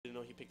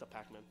know he picked up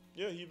Pac-Man.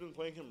 Yeah, he's been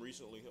playing him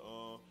recently.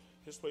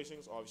 His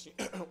placings obviously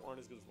aren't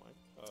as good as mine.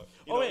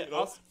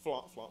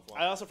 Flaunt.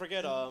 I also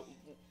forget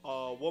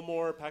one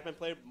more Pac-Man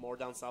player, more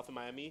down south in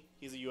Miami.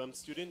 He's a UM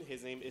student.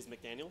 His name is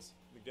McDaniels.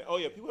 Oh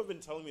yeah, people have been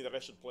telling me that I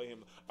should play him.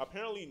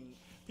 Apparently,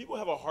 people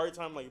have a hard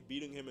time like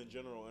beating him in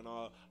general, and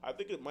I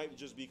think it might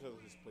just be because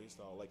of his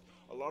playstyle. Like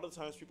a lot of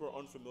times, people are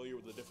unfamiliar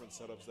with the different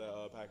setups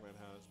that Pac-Man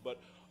has. But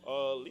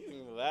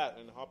leaving that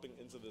and hopping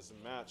into this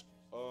match,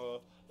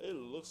 it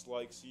looks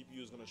like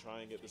CPU is gonna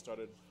try and get this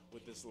started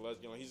with this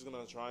lesbian. He's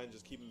gonna try and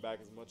just keep him back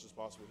as much as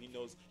possible. He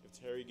knows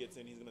if Terry gets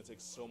in, he's gonna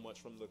take so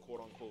much from the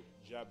quote-unquote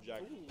jab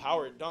jack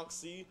power dunk.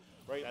 See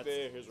right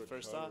there. Here's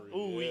recovery. First off,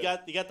 ooh, yeah.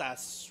 you got that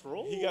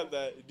stroll. He got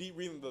that deep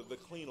breathing, the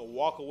clean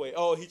walk away.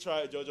 Oh, he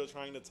tried Jojo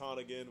trying to taunt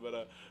again,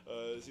 but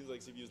it seems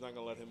like CPU is not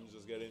gonna let him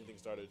just get anything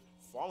started.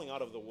 Falling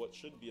out of the what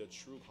should be a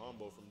true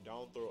combo from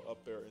down throw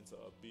up air into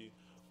up B.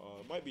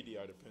 Might be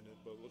DI dependent,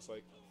 but it looks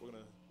like we're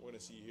gonna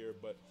see here.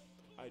 But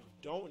I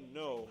don't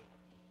know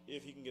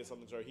if he can get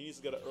something started. He needs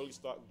to get an early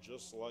stock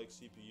just like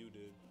CPU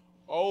did.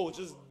 Oh,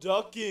 just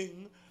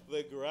ducking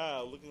the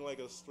grab, looking like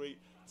a straight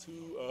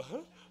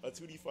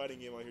 2D fighting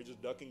game out here,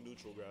 just ducking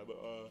neutral grab.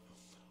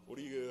 What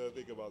do you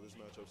think about this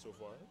matchup so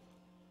far?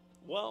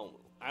 Well,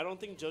 I don't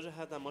think Jojo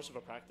had that much of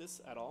a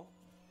practice at all.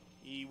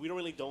 We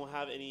don't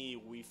have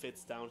any Wii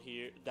Fits down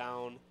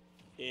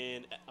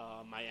in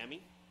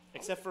Miami,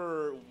 except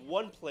for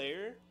one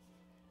player.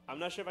 I'm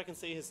not sure if I can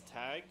say his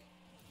tag.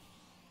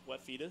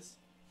 Wet fetus.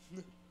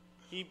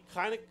 He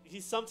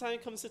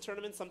sometimes comes to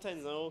tournaments,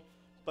 sometimes no.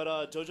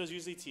 But Jojo's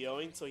usually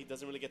TOing, so he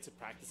doesn't really get to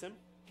practice him.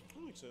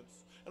 That makes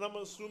sense. And I'm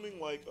assuming,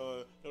 like,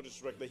 no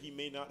disrespect, that he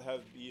may not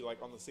be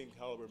like on the same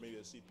caliber maybe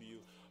as CPU.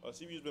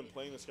 CPU's been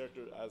playing this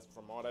character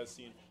from what I've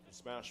seen in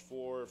Smash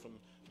 4. From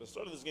the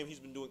start of this game, he's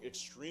been doing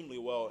extremely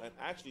well, and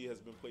actually has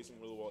been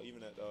placing really well,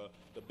 even at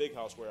the Big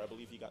House, where I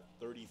believe he got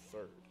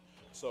 33rd.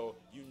 So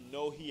you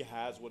know he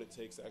has what it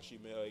takes to actually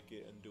make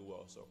it and do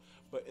well. So,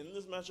 but in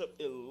this matchup,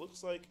 it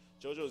looks like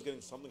Jojo is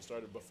getting something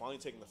started, but finally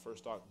taking the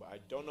first stock. But I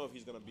don't know if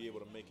he's going to be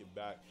able to make it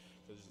back,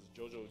 because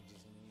Jojo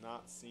does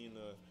not seem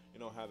to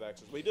have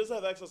access. But he does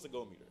have access to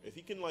Go Meter. If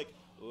he can like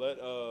let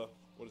a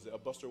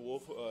Buster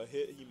Wolf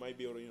hit, he might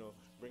be able to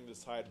bring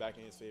this tide back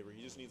in his favor.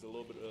 He just needs a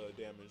little bit of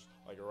damage,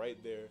 like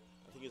right there.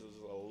 I think he's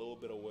just a little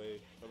bit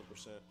away,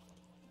 100%.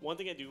 One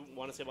thing I do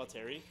want to say about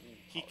Terry,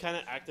 he kind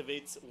of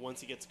activates once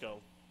he gets Go.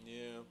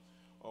 Yeah.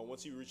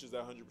 Once he reaches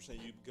that 100%,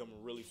 you become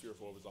really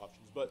fearful of his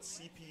options. But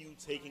CPU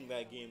taking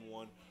that game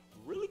one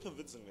really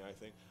convincingly, I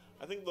think.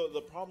 I think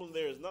the problem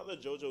there is not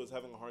that Jojo is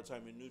having a hard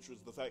time in neutral,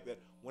 it's the fact that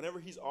whenever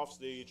he's off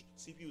stage,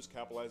 CPU is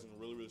capitalizing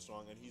really, really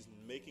strong, and he's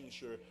making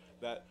sure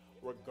that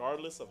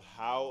regardless of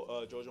how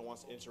Jojo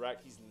wants to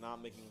interact, he's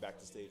not making back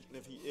to stage. And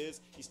if he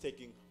is, he's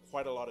taking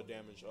quite a lot of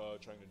damage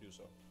trying to do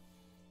so.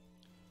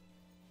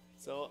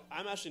 So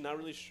I'm actually not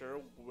really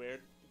sure where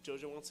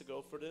Jojo wants to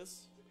go for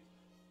this.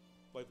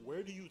 Like,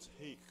 where do you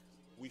take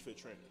Wii Fit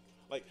Trainer?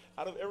 Like,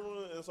 out of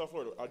everyone in South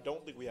Florida, I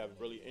don't think we have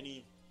really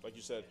any, like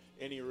you said,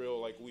 any real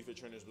like Wii Fit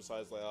trainers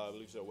besides like I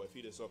believe you said Wet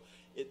Fetus. So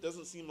it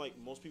doesn't seem like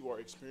most people are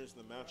experienced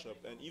in the matchup,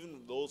 and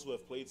even those who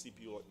have played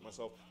CPU like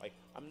myself, like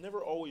I'm never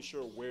always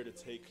sure where to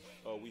take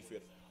Wii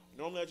Fit.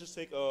 Normally I just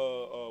take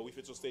Wii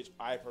Fit to a stage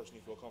I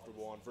personally feel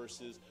comfortable on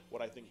versus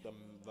what I think the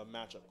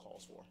matchup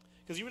calls for.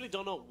 Because you really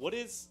don't know what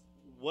does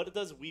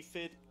Wii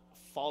Fit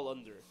fall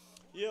under.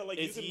 Yeah, like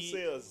you can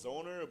say a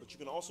zoner, but you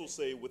can also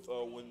say with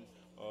when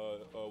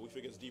Wii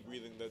Fit gets deep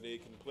breathing that they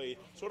can play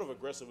sort of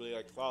aggressively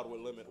like Cloud with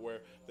Limit,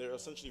 where they're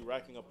essentially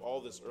racking up all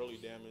this early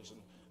damage,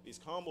 and these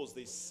combos,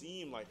 they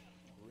seem like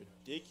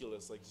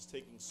ridiculous, like just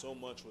taking so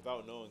much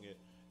without knowing it.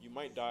 You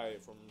might die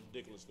from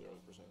ridiculously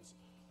early percents.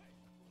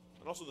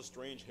 And also the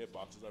strange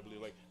hitboxes, I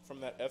believe, like from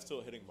that F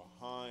tilt hitting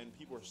behind,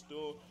 people are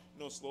still,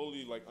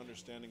 slowly like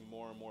understanding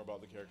more and more about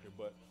the character.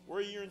 But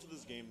we're a year into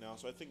this game now,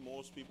 so I think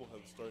most people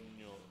have started,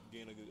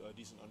 gain a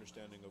decent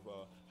understanding of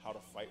how to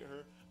fight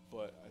her.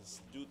 But I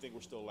do think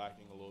we're still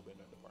lacking a little bit in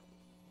that department.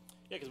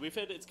 Yeah, because Wii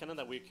Fit, it's kind of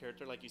that weird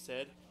character, like you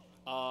said.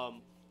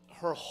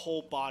 Her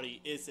whole body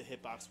is the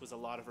hitbox with a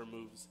lot of her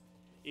moves.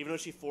 Even though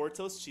she forward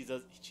tilts, she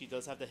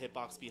does have the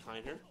hitbox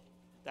behind her.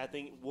 That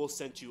thing will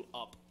send you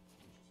up.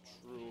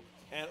 True.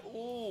 And,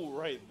 ooh,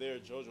 right there,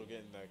 Jojo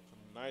getting that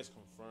nice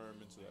confirm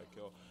into that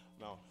kill.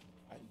 Now,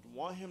 I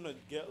want him to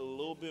get a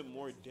little bit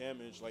more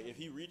damage. Like, if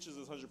he reaches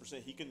this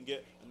 100%, he can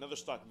get another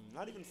stock,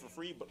 not even for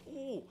free, but,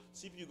 ooh,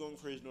 CPU going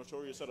for his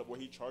notorious setup where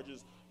he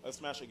charges a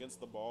smash against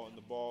the ball, and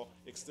the ball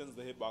extends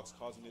the hitbox,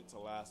 causing it to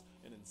last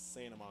an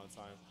insane amount of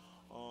time.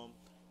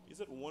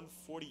 He's at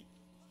 148%,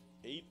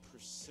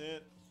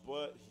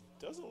 but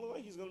he doesn't look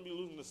like he's going to be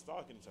losing the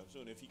stock anytime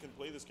soon. If he can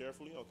play this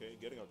carefully, okay,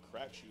 getting a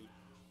crack shoot.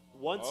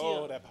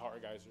 That power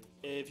geyser.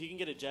 If he can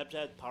get a jab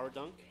power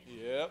dunk.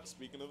 Yep,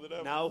 speaking of the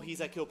devil. Now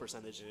he's at kill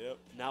percentage. Yep.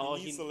 Now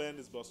he needs to land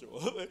his Buster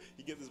Wolf.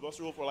 He gets his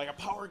Buster Wolf for like a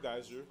power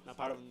geyser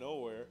out of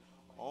nowhere,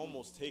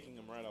 almost taking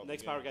him right out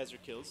Next the game. power geyser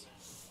kills.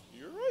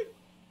 You're right.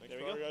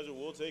 Next power geyser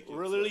will take it.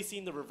 We're literally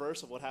seeing the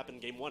reverse of what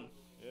happened in game 1.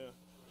 Yeah.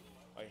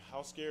 Like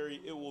how scary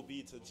it will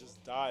be to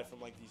just die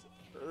from like these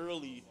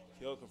early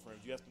kill confirms.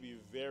 You have to be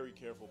very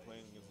careful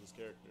playing against this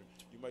character.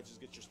 You might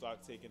just get your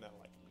stock taken at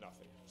like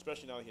nothing,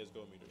 especially now that he has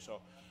go meter. So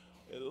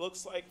it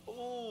looks like,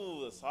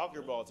 ooh, the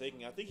soccer ball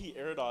taking. I think he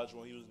air dodged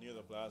when he was near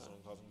the blast zone,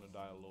 causing him to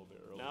die a little bit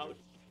earlier. Now,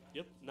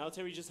 yep. Now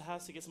Terry just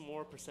has to get some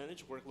more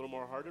percentage, work a little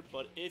more harder.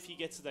 But if he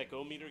gets to that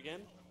go meter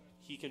again,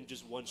 he can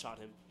just one-shot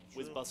him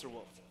with Buster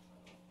Wolf.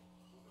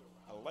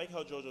 I like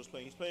how Jojo's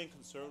playing. He's playing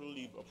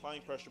conservatively,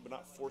 applying pressure, but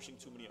not forcing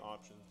too many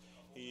options.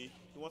 He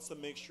wants to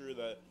make sure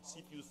that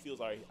CPU feels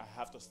like I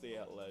have to stay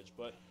at ledge.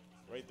 But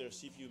right there,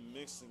 CPU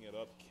mixing it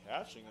up,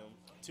 catching him.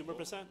 2 more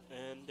percent,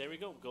 and there we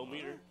go. Go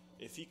meter.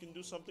 If he can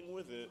do something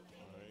with it,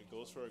 all right,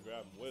 goes for a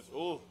grab and whiff.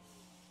 Oh,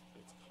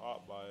 it's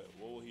caught by it.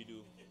 What will he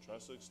do?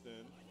 Tries to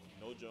extend.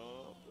 No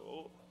jump.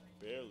 Oh,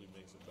 barely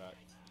makes it back.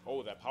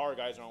 Oh, that power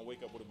geyser on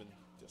wake up would have been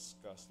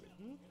disgusting.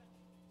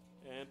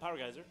 And Power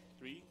Geyser.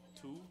 3,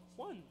 2,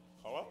 1.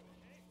 Call out?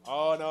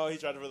 Oh, no, he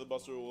tried for the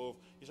Buster Wolf.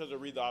 He tried to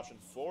read the option.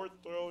 Forward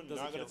throw,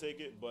 not going to take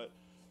it, but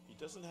he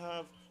doesn't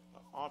have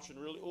an option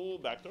really. Oh,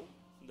 back throw.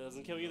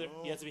 Doesn't kill either.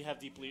 He has to have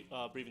deep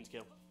breathing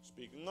skill.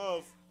 Speaking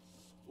of,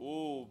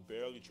 ooh,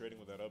 barely trading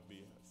with that up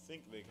B. I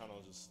think they kind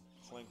of just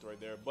clanked right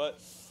there, but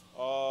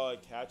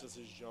catches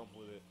his jump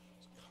with it.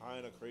 It's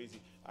kind of crazy.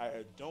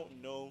 I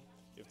don't know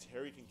if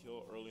Terry can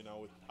kill early now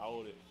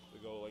without it to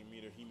go like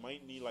meter. He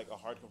might need like a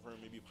hard confirm,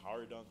 maybe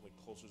power dunk, like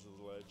closer to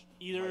the ledge.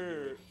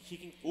 Either he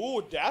can.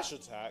 Ooh, dash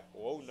attack.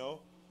 Oh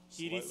no.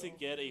 He needs to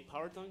get a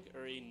power dunk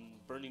or a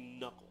burning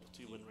knuckle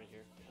to win right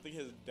here. I think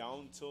his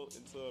down tilt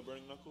into a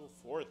burning knuckle.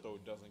 Forward throw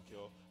doesn't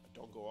kill.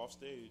 Don't go off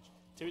stage.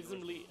 Terry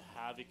doesn't really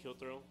have a kill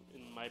throw,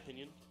 in my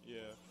opinion. Yeah,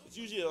 it's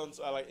usually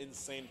like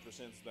insane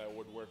percents that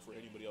would work for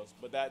anybody else.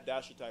 But that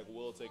dash attack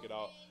will take it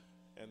out.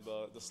 And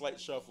the slight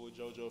shuffle with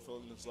Jojo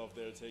feeling himself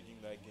there, taking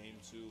that game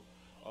 2.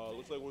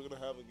 Looks like we're going to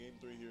have a game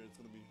 3 here. It's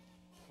going to be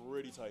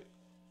pretty tight.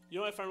 You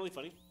know what I find really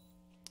funny?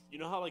 You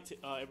know how like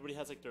everybody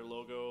has like their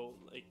logo,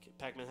 like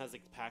Pac-Man has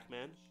like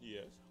Pac-Man?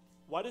 Yes.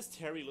 Why does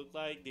Terry look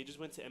like they just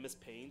went to MS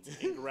Paint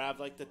and grabbed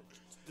like the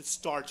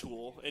star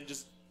tool and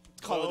just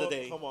call it a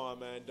day? Come on,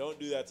 man. Don't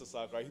do that to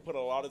Sakurai. He put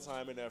a lot of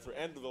time and effort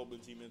and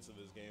development team into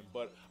this game.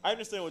 But I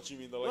understand what you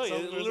mean, though. Like, no,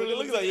 it literally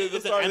looks like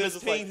it's the MS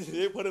just Paint. like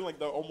they put in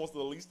like almost the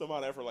least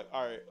amount of effort. Like,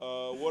 all right,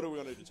 what are we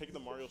gonna do? Take the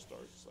Mario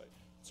stars, just like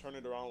turn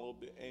it around a little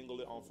bit, angle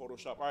it on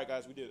Photoshop. All right,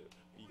 guys, we did it.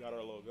 You got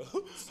our logo.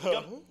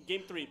 Yep.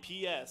 Game 3,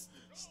 PS.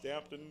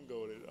 Stamped and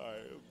goated. All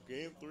right,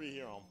 game 3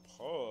 here on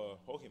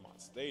Pokemon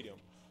Stadium.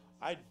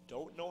 I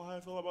don't know how I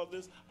feel about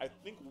this. I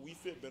think Wii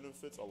Fit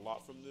benefits a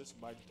lot from this,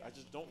 but I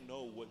just don't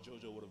know what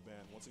JoJo would have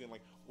banned. Once again,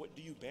 like, what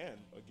do you ban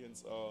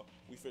against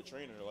Wii Fit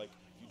Trainer? Like,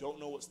 you don't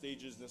know what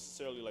stages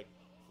necessarily, like,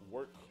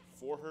 work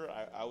for her.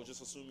 I would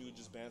just assume you would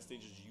just ban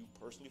stages you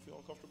personally feel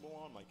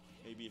uncomfortable on. Like,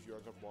 maybe if you're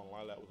uncomfortable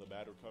on Lilat with a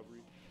bad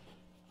recovery.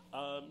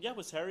 Yeah,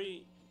 with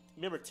Terry,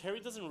 remember,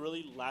 Terry doesn't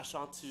really lash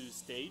onto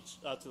stage,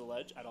 to the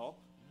ledge at all.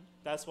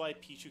 That's why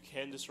Pichu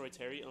can destroy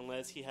Terry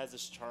unless he has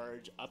this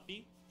charge up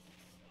B.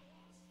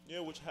 Yeah,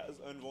 which has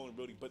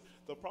invulnerability. But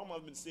the problem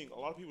I've been seeing, a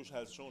lot of people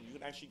have shown you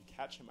can actually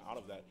catch him out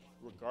of that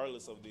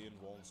regardless of the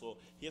invuln. So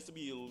he has to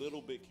be a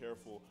little bit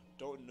careful.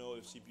 Don't know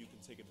if CPU can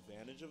take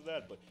advantage of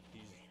that, but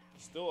he's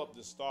still up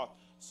the stock.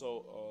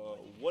 So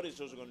what is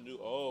Jojo going to do?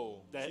 Oh,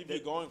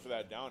 CPU going for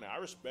that down air. I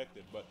respect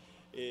it, but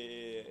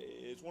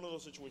it's one of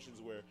those situations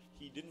where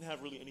he didn't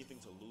have really anything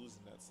to lose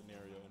in that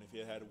scenario. And if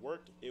it had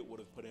worked, it would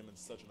have put him in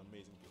such an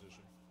amazing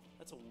position.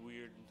 That's a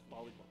weird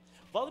volleyball.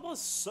 Volleyball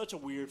is such a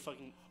weird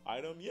fucking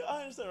item. Yeah,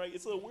 I understand, right?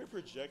 It's a weird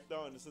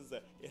projectile in the sense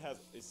that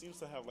it seems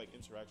to have like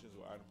interactions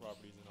with item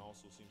properties, and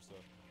also seems to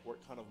work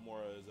kind of more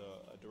as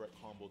a direct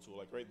combo tool.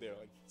 Like right there,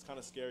 like it's kind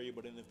of scary,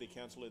 but then if they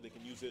cancel it, they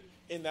can use it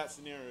in that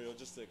scenario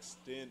just to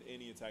extend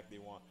any attack they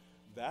want.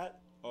 That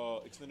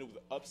extended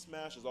with up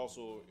smash is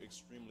also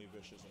extremely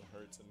vicious and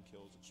hurts and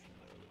kills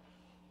extremely early.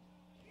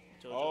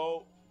 Jojo.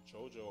 Oh,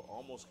 Jojo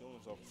almost killed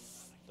himself.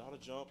 Without a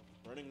jump,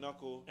 burning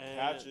knuckle, and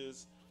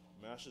catches.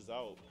 Mashes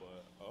out,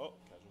 but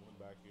catching one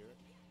back here.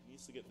 He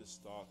needs to get this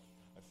stock,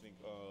 I think,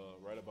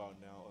 right about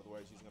now.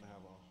 Otherwise, he's gonna have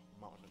a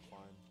mountain to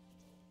climb.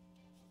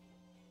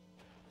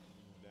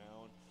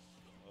 Down.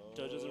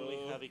 Jojo doesn't really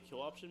have a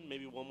kill option.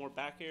 Maybe one more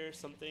back air,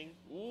 something.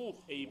 Ooh,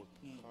 a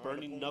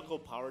burning knuckle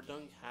power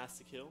dunk has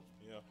to kill.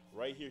 Yeah,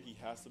 right here he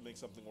has to make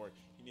something work.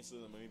 He needs to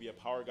maybe a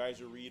power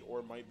geyser read, or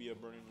it might be a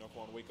burning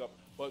knuckle on wake up.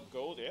 But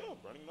goes, yeah,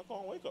 burning knuckle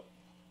on wake up.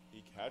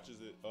 He catches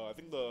it. I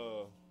think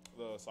the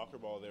soccer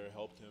ball there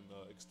helped him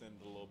extend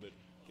a little bit.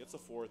 Gets a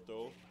forward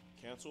throw,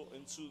 cancel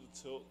into the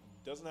tilt,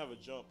 doesn't have a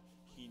jump.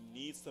 He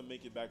needs to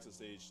make it back to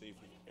stage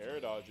safely. Air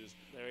dodges,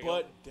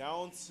 but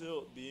down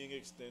tilt being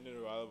extended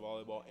around the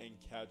volleyball and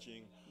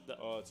catching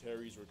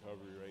Terry's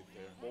recovery right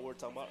there. What we were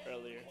talking about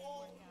earlier.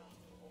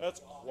 That's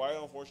quite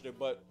unfortunate,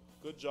 but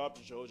good job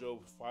to Jojo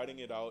fighting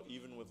it out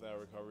even with that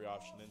recovery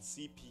option, and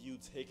CPU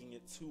taking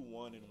it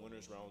 2-1 in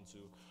winners round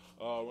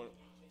 2.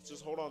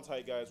 Just hold on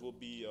tight, guys. We'll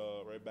be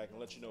right back and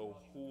let you know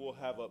who we'll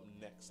have up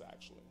next,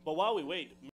 actually. But while we wait,